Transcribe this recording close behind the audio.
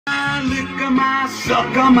lick on my,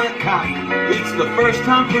 suck on my cock. It's the first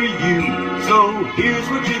time for you, so here's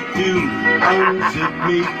what you do. Unzip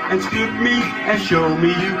me and scoop me and show me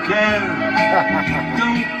you care.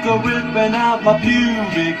 Don't go ripping out my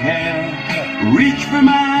pubic hair. Reach for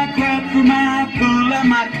my, grab for my, pull on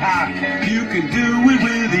my cock. You can do it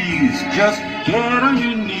with ease, just get on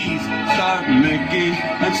your knees. Start licking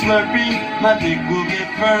and slurping, my dick will get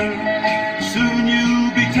firm. Soon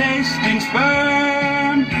you'll be tasting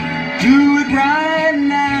sperm. Do it right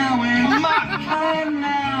now and right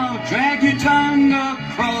now. Drag your tongue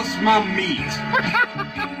across my meat.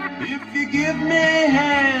 If you give me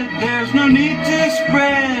head, there's no need to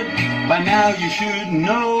spread. By now you should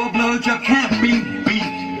know a blowjob can't be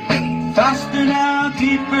beat. Faster now,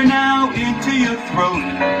 deeper now into your throat.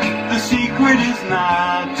 The secret is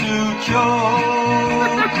not to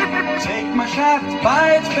choke. Take my shaft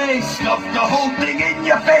by its base, stuff the whole thing in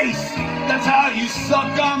your face. That's how you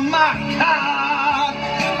suck on my cock.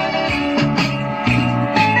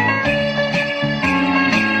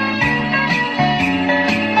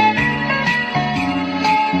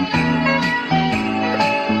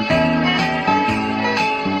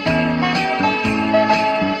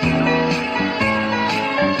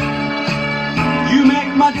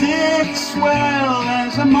 My dick swell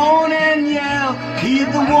as I moan and yell. Heed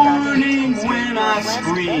the warning when I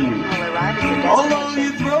scream. Although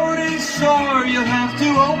your throat is sore, you'll have to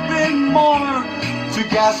open more to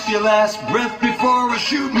gasp your last breath before I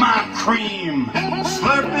shoot my cream.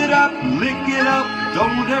 Slurp it up, lick it up,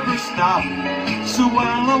 don't ever stop.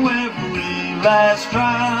 Swallow every last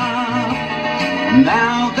drop.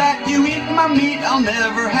 Now that you eat my meat, I'll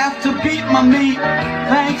never have to beat my meat.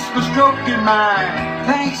 Thanks for stroking mine,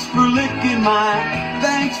 thanks for licking mine,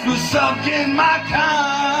 thanks for sucking my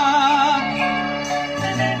cock.